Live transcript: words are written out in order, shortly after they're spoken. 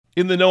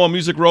In the Know on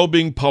Music Row,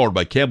 being powered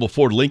by Campbell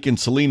Ford, Lincoln,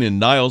 Saline, and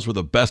Niles, where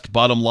the best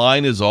bottom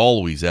line is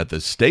always at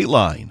the state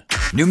line.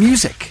 New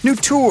music, new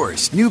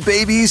tours, new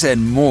babies,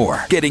 and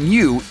more. Getting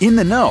you in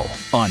the know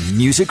on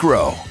Music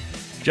Row.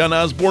 John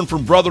Osborne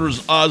from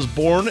Brothers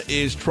Osborne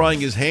is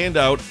trying his hand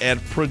out at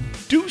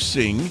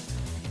producing.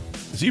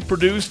 He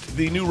produced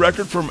the new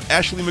record from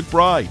Ashley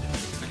McBryde.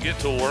 To get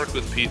to work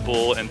with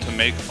people and to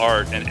make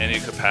art in any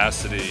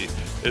capacity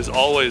is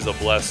always a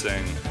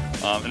blessing.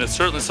 And it's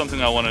certainly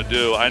something I want to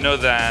do. I know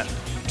that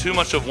too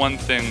much of one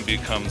thing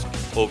becomes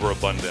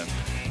overabundant,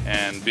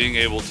 and being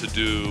able to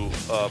do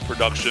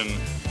production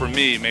for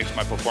me makes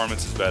my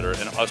performances better,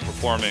 and us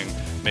performing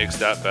makes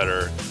that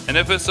better. And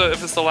if it's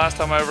the last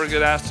time I ever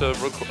get asked to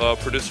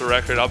produce a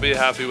record, I'll be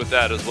happy with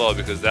that as well,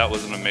 because that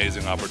was an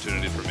amazing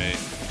opportunity for me.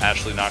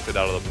 Ashley knocked it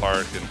out of the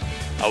park, and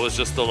I was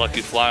just the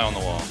lucky fly on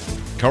the wall.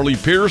 Carly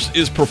Pearce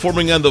is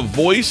performing on The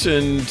Voice,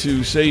 and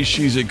to say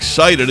she's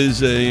excited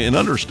is an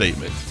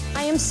understatement.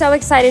 I am so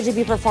excited to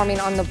be performing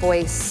on The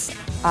Voice.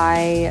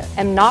 I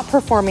am not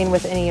performing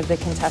with any of the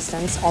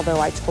contestants, although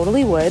I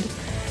totally would.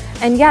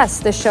 And yes,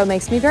 this show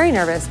makes me very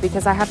nervous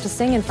because I have to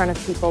sing in front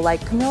of people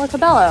like Camila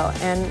Cabello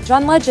and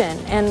John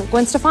Legend and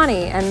Gwen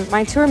Stefani and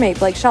my tour mate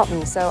Blake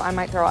Shelton, so I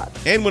might throw up.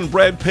 And when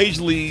Brad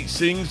Paisley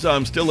sings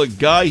I'm Still a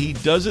Guy, he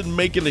doesn't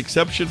make an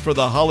exception for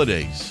the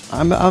holidays.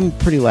 I'm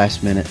pretty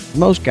last minute.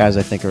 Most guys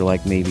I think are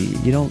like me.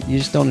 You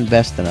just don't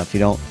invest enough. You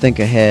don't think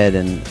ahead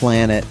and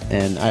plan it,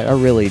 and I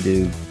really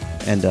do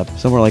end up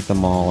somewhere like the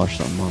mall or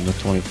something on the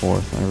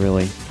 24th. I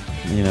really,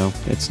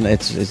 it's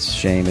a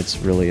shame. It's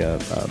really a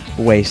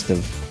waste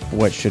of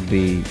what should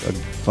be a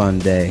fun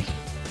day.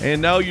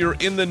 And now you're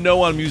in the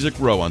know on Music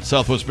Row on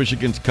Southwest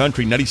Michigan's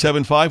Country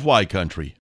 97.5 Y Country.